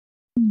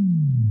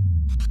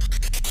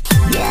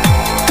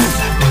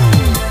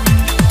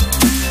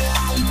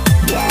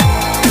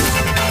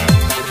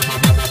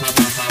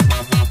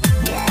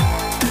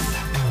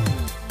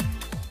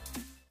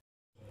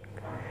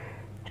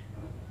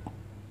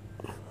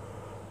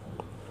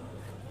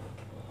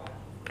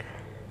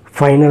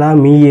ஃபைனலாக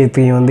me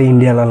A3 வந்து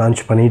இந்தியாவில் லான்ச்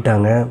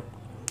பண்ணிட்டாங்க.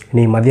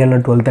 நீ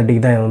மதியானம்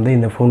 12:30க்கு தான் வந்து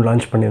இந்த ஃபோன்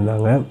லான்ச்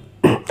பண்ணியிருந்தாங்க.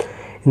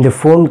 இந்த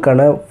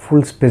ஃபோனுக்கான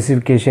ஃபுல்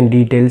ஸ்பெசிஃபிகேஷன்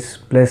டீட்டெயில்ஸ்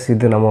ப்ளஸ்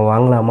இது நம்ம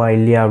வாங்கலாமா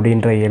இல்லையா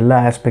அப்படின்ற எல்லா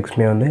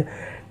ஆஸ்பெக்ட்ஸுமே வந்து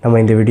நம்ம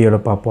இந்த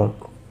வீடியோவில் பார்ப்போம்.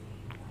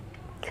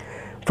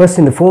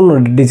 ஃபர்ஸ்ட் இந்த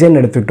ஃபோனோட டிசைன்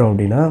எடுத்துக்கிட்டோம்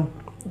அப்படின்னா,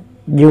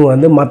 இவங்க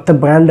வந்து மற்ற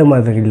பிராண்டு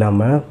மாதிரி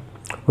இல்லாமல்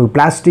ஒரு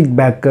பிளாஸ்டிக்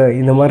பேக்கு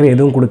இந்த மாதிரி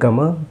எதுவும்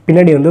கொடுக்காம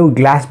பின்னாடி வந்து ஒரு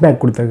கிளாஸ்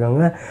பேக்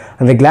கொடுத்துருக்காங்க.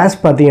 அந்த கிளாஸ்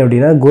பார்த்திங்க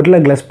அப்படின்னா கொரில்லா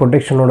கிளாஸ்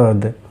ப்ரொடெக்ஷனோட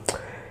வருது.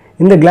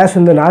 இந்த கிளாஸ்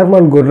வந்து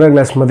நார்மல் கொரில்லா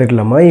கிளாஸ் மாதிரி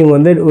இல்லாமல் இவங்க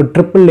வந்து ஒரு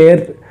ட்ரிபிள்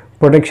லேயர்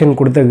ப்ரொடெக்ஷன்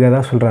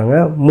கொடுத்துருக்கதான் சொல்கிறாங்க.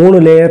 3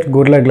 லேயர்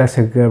கொரில்லா கிளாஸ்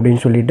இருக்குது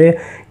அப்படின்னு சொல்லிட்டு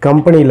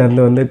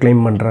கம்பெனிலேருந்து வந்து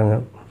கிளைம் பண்ணுறாங்க.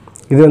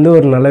 இது வந்து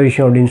ஒரு நல்ல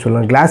விஷயம் அப்படின்னு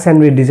சொல்லலாம். கிளாஸ்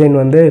அண்ட் வெயிட் டிசைன்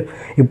வந்து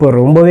இப்போ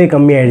ரொம்பவே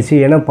கம்மியாயிடுச்சு.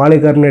 ஏன்னா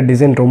பாலிகார்பனேட்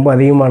டிசைன் ரொம்ப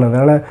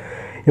அதிகமானதால்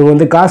இவங்க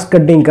வந்து காஸ்ட்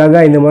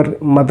கட்டிங்காக இந்த மாதிரி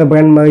மற்ற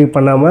பிராண்ட் மாதிரி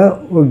பண்ணாமல்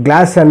ஒரு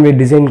கிளாஸ் அண்ட்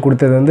வெயிட் டிசைன்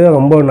கொடுத்தது வந்து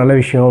ரொம்ப நல்ல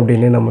விஷயம்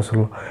அப்படின்னு நம்ம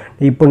சொல்லலாம்.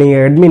 இப்போ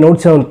நீங்கள் Redmi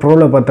Note 7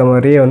 Proவில் பார்த்த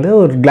மாதிரியே வந்து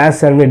ஒரு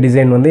கிளாஸ் அண்ட் வெயிட்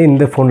டிசைன் வந்து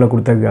இந்த ஃபோனில்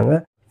கொடுத்துருக்காங்க.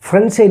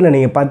 ஃப்ரண்ட் சைடில்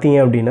நீங்கள் பார்த்தீங்க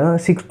அப்படின்னா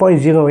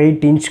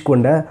 6.08 இன்ச்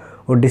கொண்ட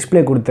ஒரு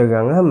டிஸ்பிளே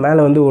கொடுத்துருக்காங்க. மேலே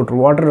வந்து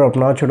ஒரு வாட்டர்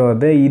ட்ராப் நாச்சோட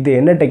வருது. இது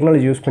என்ன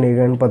டெக்னாலஜி யூஸ்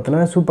பண்ணியிருக்காங்கன்னு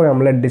பார்த்தோன்னா சூப்பர்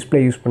AMOLED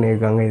டிஸ்பிளே யூஸ்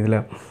பண்ணியிருக்காங்க.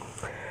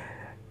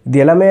 இது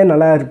எல்லாமே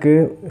நல்லா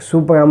இருக்குது.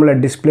 Super AMOLED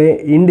display,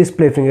 in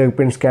display finger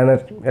print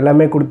scanner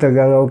எல்லாமே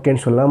கொடுத்துருக்காங்க,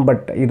 ஓகேன்னு சொல்லலாம்.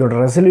 பட் இதோட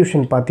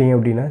ரெசல்யூஷன் பார்த்தீங்க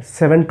அப்படின்னா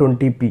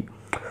 720p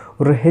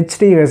ஒரு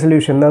HD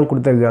ரெசல்யூஷன் தான்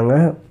கொடுத்துருக்காங்க.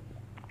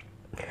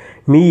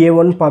 மீ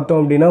A1 பார்த்தோம்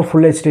அப்படின்னா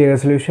full HD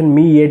resolution,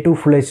 me A2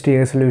 full HD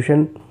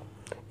resolution.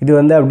 இது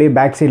வந்து அப்படியே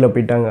பேக் சைடில்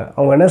போயிட்டாங்க.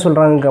 அவங்க என்ன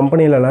சொல்கிறாங்க,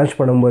 கம்பெனியில் லான்ச்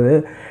பண்ணும்போது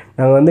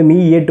நாங்கள் வந்து மீ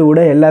A2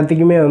 விட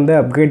எல்லாத்துக்குமே வந்து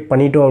அப்கிரேட்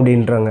பண்ணிட்டோம்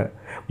அப்படின்றாங்க.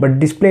 பட்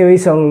டிஸ்பிளே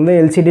வைஸ் அவங்க வந்து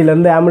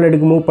LCDலேருந்து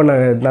AMOLEDக்கு மூவ்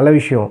பண்ணாங்க, நல்ல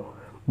விஷயம்.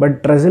 பட்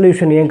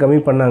ரெசல்யூஷன் ஏன் கம்மி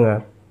பண்ணாங்க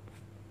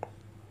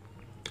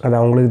அது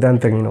அவங்களுக்கு தான்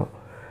தெரியணும்.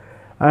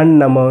 அண்ட்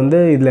நம்ம வந்து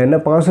இதில் என்ன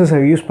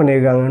ப்ராசஸர் யூஸ்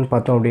பண்ணியிருக்காங்கன்னு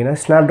பார்த்தோம் அப்படின்னா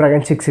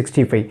Snapdragon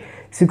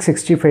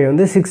 665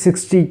 வந்து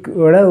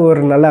 660வோட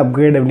ஒரு நல்ல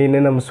அப்கிரேட்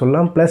அப்படின்னு நம்ம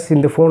சொல்லலாம். ப்ளஸ்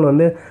இந்த ஃபோன்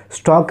வந்து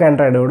ஸ்டாக்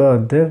ஆண்ட்ராய்டோடு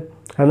வருது.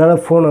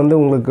 அதனால் ஃபோன் வந்து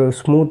உங்களுக்கு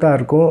ஸ்மூத்தாக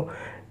இருக்கும்,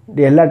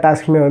 எல்லா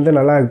டாஸ்க்குமே வந்து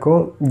நல்லா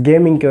இருக்கும்.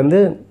 கேமிங்க்கு வந்து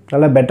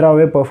நல்லா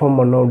பெட்டராகவே பெர்ஃபார்ம்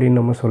பண்ணும் அப்படின்னு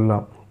நம்ம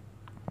சொல்லலாம்.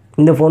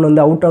 இந்த ஃபோன்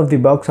வந்து out of the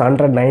box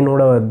Android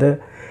 9ஓட வருது.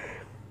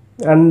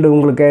 அண்ட்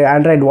உங்களுக்கு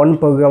Android 1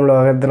 ப்ரோக்ராமில்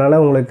வர்றதுனால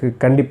உங்களுக்கு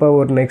கண்டிப்பாக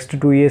ஒரு நெக்ஸ்ட்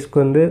 2 இயர்ஸ்க்கு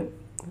வந்து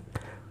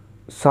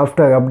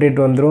சாஃப்ட்வேர்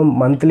அப்டேட் வந்துடும்.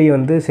 மந்த்லி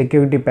வந்து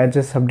செக்யூரிட்டி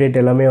பேட்சஸ் அப்டேட்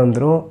எல்லாமே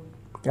வந்துடும்.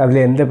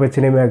 அதில் எந்த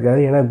பிரச்சனையுமே இருக்காது.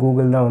 ஏன்னா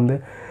கூகுள் தான் வந்து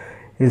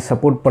இது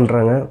சப்போர்ட்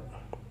பண்ணுறாங்க.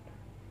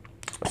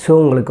 ஸோ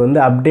உங்களுக்கு வந்து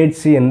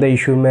அப்டேட்ஸு எந்த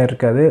இஷ்யூமே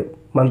இருக்காது.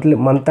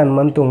 மந்த் அண்ட்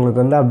மந்த்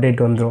உங்களுக்கு வந்து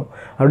அப்டேட் வந்துடும்.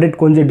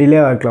 அப்டேட் கொஞ்சம்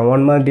டிலே ஆகலாம்,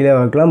 1 month டிலே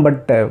ஆகலாம்.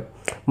 பட்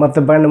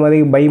மற்ற பிராண்ட் மாதிரி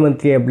by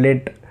monthly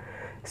update,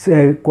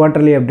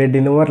 quarterly update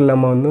இந்த மாதிரி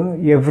இல்லாமல் வந்து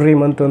எவ்ரி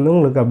மந்த் வந்து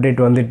உங்களுக்கு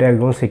அப்டேட் வந்துகிட்டே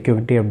இருக்கும்,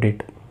 செக்யூரிட்டி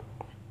அப்டேட்.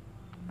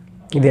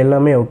 இது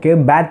எல்லாமே ஓகே.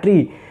 பேட்ரி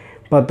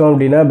பார்த்தோம்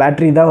அப்படின்னா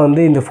பேட்ரி தான்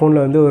வந்து இந்த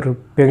ஃபோனில் வந்து ஒரு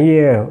பெரிய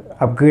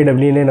அப்கிரேட்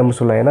அப்படின்னே நம்ம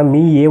சொல்லலாம். ஏன்னா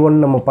மீ A1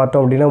 நம்ம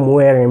பார்த்தோம் அப்படின்னா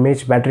 3000 mAh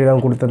பேட்ரி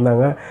தான்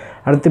கொடுத்துருந்தாங்க.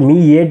 அடுத்து மீ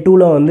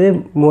A2ல் வந்து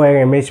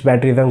 3000 mAh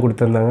பேட்ரி தான்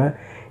கொடுத்துருந்தாங்க.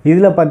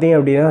 இதில் பார்த்தீங்க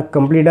அப்படின்னா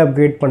கம்ப்ளீட்டாக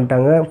அப்கிரேட்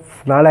பண்ணிட்டாங்க,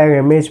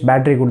 4000 mAh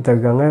பேட்ரி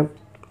கொடுத்துருக்காங்க.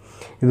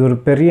 இது ஒரு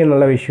பெரிய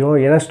நல்ல விஷயம்.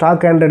 ஏன்னா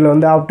ஸ்டாக் ஆண்ட்ராய்டில்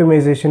வந்து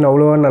ஆப்டிமைசேஷன்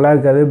அவ்வளோவா நல்லா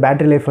இருக்காது,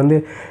 பேட்ரி லைஃப் வந்து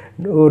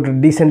ஒரு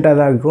டீசெண்டாக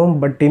தான் இருக்கும்.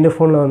 பட் இந்த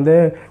ஃபோனில் வந்து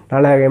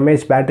 4000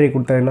 mAh பேட்ரி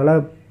கொடுத்ததுனால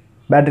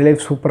பேட்ரி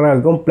லைஃப் சூப்பராக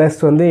இருக்கும். ப்ளஸ்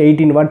வந்து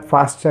 18 watt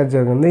ஃபாஸ்ட்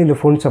சார்ஜர் வந்து இந்த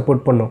ஃபோன்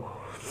சப்போர்ட் பண்ணும்.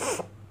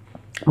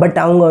 பட்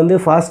அவங்க வந்து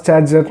ஃபாஸ்ட்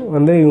சார்ஜர்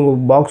வந்து இவங்க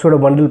பாக்ஸோட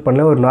பண்டில்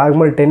பண்ணல, ஒரு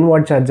நார்மல் 10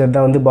 watt சார்ஜர்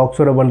தான் வந்து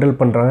பாக்ஸோட பண்டில்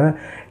பண்ணுறாங்க.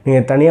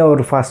 நீங்கள் தனியாக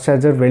ஒரு ஃபாஸ்ட்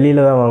சார்ஜர்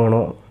வெளியில் தான்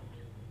வாங்கணும்.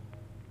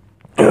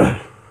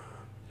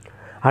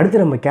 அடுத்து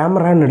நம்ம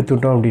கேமரான்னு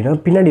எடுத்துக்கிட்டோம் அப்படின்னா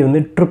பின்னாடி வந்து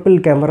ட்ரிபிள்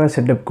கேமரா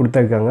செட்டப்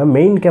கொடுத்துருக்காங்க.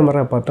 மெயின்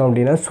கேமரா பார்த்தோம்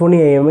அப்படின்னா Sony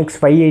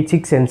IMX586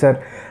 சென்சார்,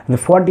 அந்த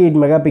 48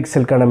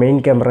 மெகாபிக்சலுக்கான மெயின்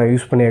கேமரா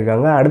யூஸ்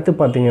பண்ணியிருக்காங்க. அடுத்து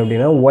பார்த்தீங்க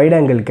அப்படின்னா வைட்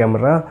ஆங்கிள்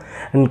கேமரா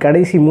அண்ட்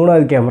கடைசி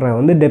 3வது கேமரா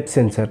வந்து டெப்த்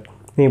சென்சார்.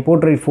 நீங்கள்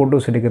போர்ட்ரேட்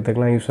ஃபோட்டோஸ்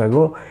எடுக்கிறதுக்கெலாம் யூஸ்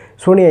ஆகும்.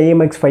 Sony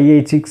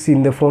IMX586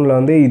 இந்த ஃபோனில்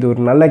வந்து இது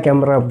ஒரு நல்ல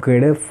கேமரா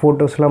அப்கிரேடு.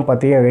 ஃபோட்டோஸ்லாம்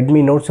பார்த்தீங்கன்னா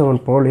Redmi Note 7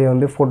 Proலேயே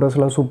வந்து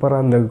ஃபோட்டோஸ்லாம்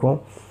சூப்பராக இருந்திருக்கும்.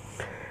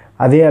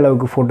 அதே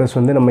அளவுக்கு ஃபோட்டோஸ்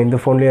வந்து நம்ம இந்த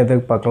ஃபோன்லேயே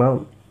எதிர்பார்க்கலாம்.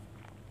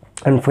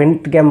 அண்ட்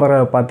ஃப்ரண்ட் கேமரா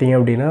பார்த்தீங்க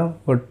அப்படின்னா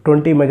ஒரு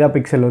 20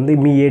 மெகாபிக்சல் வந்து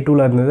மீ A2ல்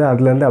இருந்தது,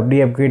 அதுலேருந்து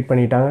அப்படியே அப்கிரேட்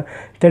பண்ணிட்டாங்க.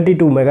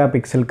 32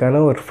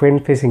 மெகாபிக்சலுக்கான ஒரு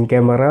ஃப்ரண்ட் ஃபேஸிங்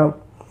கேமரா.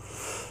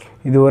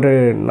 இது ஒரு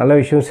நல்ல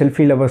விஷயம்.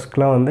 செல்ஃபி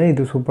லவர்ஸ்க்கெலாம் வந்து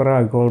இது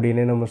சூப்பராக இருக்கும்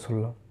அப்படின்னு நம்ம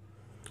சொல்லலாம்.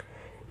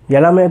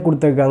 எல்லாமே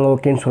கொடுத்துருக்காங்க,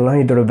 ஓகேன்னு சொல்லலாம்.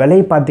 இதோட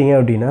விலை பார்த்தீங்க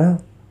அப்படின்னா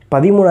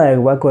 13,000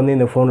 ரூபாய்க்கு வந்து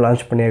இந்த ஃபோன்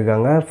லான்ச்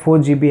பண்ணியிருக்காங்க.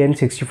 4GB and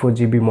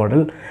 64GB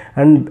model.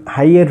 And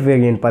higher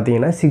variant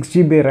பார்த்தீங்கன்னா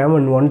 6GB RAM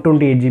அண்ட்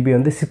 128GB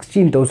வந்து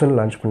 16,000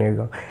 லான்ச்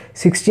பண்ணியிருக்காங்க.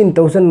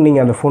 16,000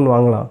 நீங்கள் அந்த ஃபோன்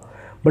வாங்கலாம்.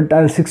 பட்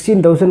அந்த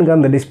 16,000க்கு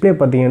அந்த டிஸ்பிளே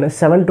பார்த்தீங்கன்னா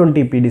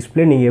 720p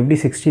டிஸ்பிளே நீங்கள் எப்படி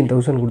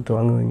 16,000 கொடுத்து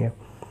வாங்குவீங்க?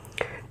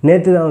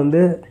 நேற்று தான்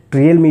வந்து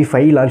Realme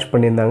 5 லான்ச்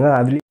பண்ணியிருந்தாங்க.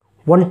 அதுலேயும்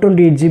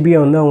 128GB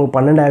வந்து அவங்க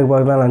 12,000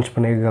 ரூபாய்க்கு தான் லான்ச்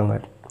பண்ணியிருக்காங்க.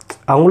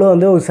 அவங்களும்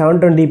வந்து ஒரு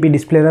 720p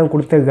டிஸ்பிளே தான்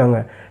கொடுத்துருக்காங்க,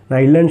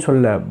 நான் இல்லைன்னு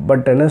சொல்ல.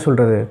 பட் என்ன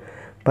சொல்கிறது,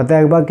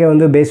 10,000 ரூபாய்க்கே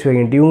வந்து பேஸ்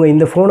வேரியன்ட். இவங்க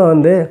இந்த ஃபோனை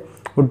வந்து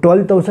ஒரு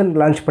 12,000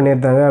 லான்ச்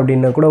பண்ணியிருந்தாங்க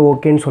அப்படின்னா கூட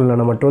ஓகேன்னு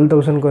சொல்லலாம். நம்ம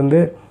 12,000க்கு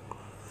வந்து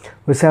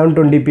ஒரு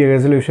 720p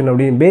ரெசல்யூஷன்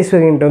அப்படின்னு பேஸ்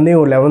வேரியண்ட் வந்து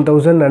ஒரு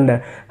 11,000 அண்ட்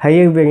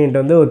ஹையர் வேரியண்ட்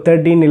வந்து ஒரு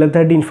 13 இல்லை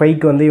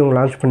 13.5க்கு வந்து இவங்க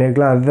லான்ச்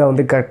பண்ணியிருக்கலாம். அதுதான்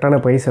வந்து கரெக்டான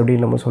ப்ரைஸ்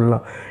அப்படின்னு நம்ம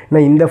சொல்லலாம்.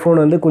 ஏன்னா இந்த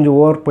ஃபோன் வந்து கொஞ்சம்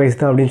ஓவர் ப்ரைஸ்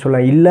தான் அப்படின்னு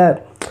சொல்லலாம். இல்லை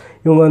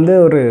இவங்க வந்து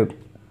ஒரு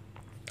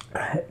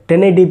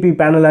 1080p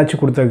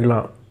பேனலாச்சும்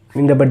கொடுத்துருக்கலாம்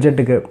இந்த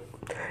பட்ஜெட்டுக்கு.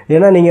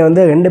 ஏன்னா நீங்கள்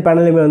வந்து 2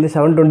 பேனலுமே வந்து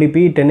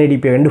 720p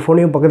 1080p 2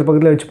 ஃபோனையும்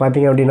பக்கத்தில் வச்சு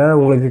பார்த்தீங்க அப்படின்னா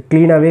உங்களுக்கு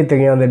க்ளீனாகவே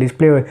தெரியும். அந்த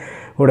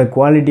டிஸ்பிளேவோட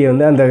குவாலிட்டி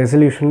வந்து அந்த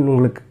ரெசல்யூஷன்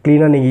உங்களுக்கு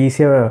க்ளீனாக நீங்கள்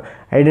ஈஸியாக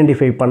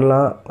ஐடென்டிஃபை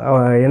பண்ணலாம்.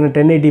 ஏன்னா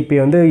 1080p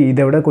வந்து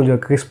இதை விட கொஞ்சம்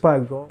கிறிஸ்பாக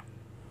இருக்கும்.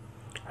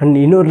 அண்ட்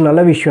இன்னொரு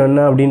நல்ல விஷயம்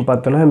என்ன அப்படின்னு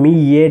பார்த்தோன்னா Mi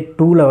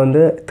A2ல்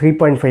வந்து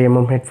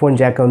 3.5mm ஹெட்ஃபோன்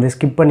ஜாக்கை வந்து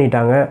ஸ்கிப்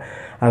பண்ணிட்டாங்க.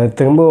 அதை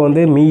திரும்ப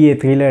வந்து Mi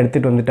A3ல்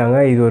எடுத்துகிட்டு வந்துட்டாங்க.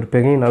 இது ஒரு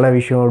பெரிய நல்ல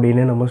விஷயம்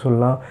அப்படின்னு நம்ம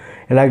சொல்லலாம்.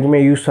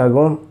 எல்லாருக்குமே யூஸ்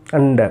ஆகும்.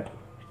 அண்ட்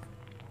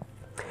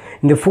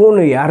இந்த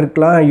ஃபோனு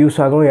யாருக்கெல்லாம் யூஸ்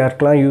ஆகும்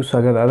யாருக்கெல்லாம் யூஸ்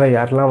ஆகாது, அதான்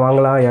யாரெல்லாம்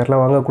வாங்கலாம்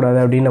யாரெல்லாம் வாங்கக்கூடாது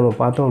அப்படின்னு நம்ம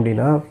பார்த்தோம்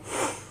அப்படின்னா,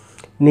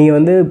 நீங்கள்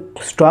வந்து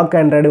ஸ்டாக்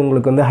ஆண்ட்ராய்டு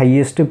உங்களுக்கு வந்து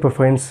highest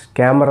preference,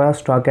 camera,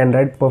 stock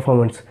Android,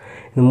 performance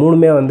இது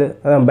 3மே வந்து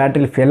அதான்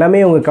பேட்டரி லைஃப் எல்லாமே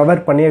அவங்க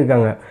கவர்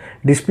பண்ணியிருக்காங்க.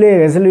 டிஸ்பிளே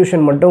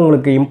ரெசல்யூஷன் மட்டும்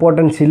உங்களுக்கு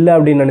இம்பார்ட்டன்ஸ் இல்லை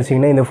அப்படின்னு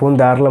நினச்சிங்கன்னா இந்த ஃபோன்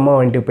தாராளமாக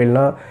வாங்கிட்டு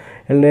போயிடலாம்.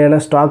 இல்லைன்னா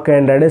ஸ்டாக்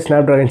ஆண்ட்ராய்டு,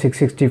 Snapdragon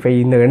 665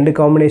 இந்த 2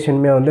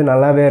 காம்பினேஷனுமே வந்து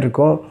நல்லாவே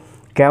இருக்கும்.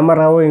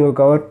 கேமராவும் இவங்க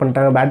கவர்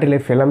பண்ணிட்டாங்க. பேட்டரி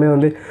லைஃப் எல்லாமே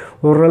வந்து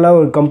ஓரளவு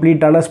ஒரு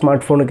கம்ப்ளீட்டான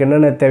ஸ்மார்ட் ஃபோனுக்கு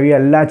என்னென்ன தேவையோ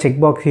எல்லா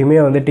செக் பாக்ஸையுமே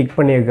வந்து டிக்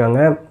பண்ணியிருக்காங்க.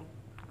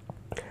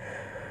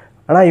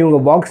 ஆனால் இவங்க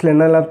பாக்ஸில்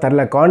என்னெல்லாம்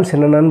தரல, கான்ஸ்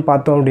என்னென்னு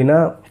பார்த்தோம் அப்படின்னா,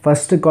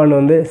 ஃபஸ்ட்டு கான்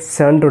வந்து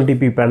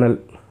 720p பேனல்.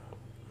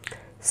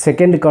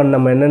 செகண்ட் கான்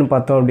நம்ம என்னென்னு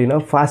பார்த்தோம் அப்படின்னா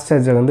ஃபாஸ்ட்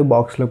சார்ஜர் வந்து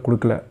பாக்ஸில்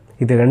கொடுக்கல.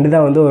 இது 2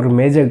 தான் வந்து ஒரு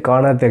மேஜர்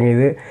கானாக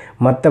தெரியுது.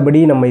 மற்றபடி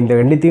நம்ம இந்த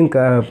 2த்தையும்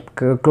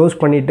க்ளோஸ்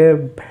பண்ணிவிட்டு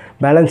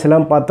பேலன்ஸ்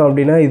எல்லாம் பார்த்தோம்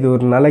அப்படின்னா இது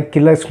ஒரு நல்ல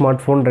கில்லர்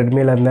ஸ்மார்ட் ஃபோன்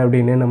ரெட்மியில் இருந்தேன்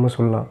அப்படின்னு நம்ம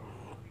சொல்லலாம்.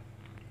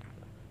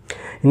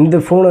 இந்த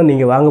ஃபோனை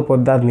நீங்கள் வாங்க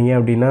போகிறதா இருந்தீங்க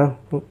அப்படின்னா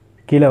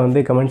கீழே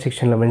வந்து கமெண்ட்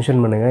செக்ஷனில்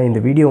மென்ஷன் பண்ணுங்கள்.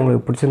 இந்த வீடியோ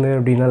உங்களுக்கு பிடிச்சிருந்தது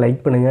அப்படின்னா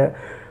லைக் பண்ணுங்கள்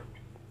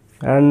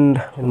அண்ட்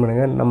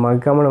பண்ணுங்கள். நம்ம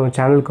மறக்காமல் நம்ம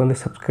சேனலுக்கு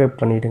வந்து சப்ஸ்கிரைப்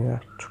பண்ணிவிடுங்க.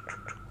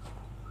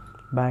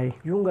 பாய்.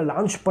 இவங்க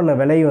லான்ச் பண்ண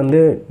விலை வந்து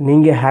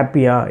நீங்கள்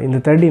ஹாப்பியாக இந்த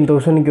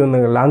 13,000க்கு வந்து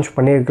லான்ச்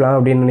பண்ணியிருக்கலாம்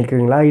அப்படின்னு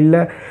நினைக்கிறீங்களா,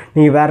 இல்லை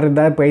நீங்கள் வேறு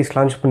ஏதாவது ப்ரைஸ்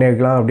லான்ச்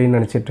பண்ணியிருக்கலாம் அப்படின்னு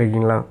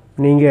நினச்சிட்ருக்கீங்களா?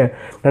 நீங்கள்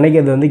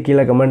நினைக்கிறது வந்து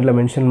கீழே கமெண்ட்டில்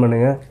மென்ஷன்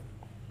பண்ணுங்கள்.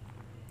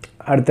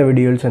 அடுத்த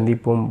வீடியோவில்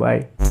சந்திப்போம்.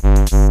 பாய்.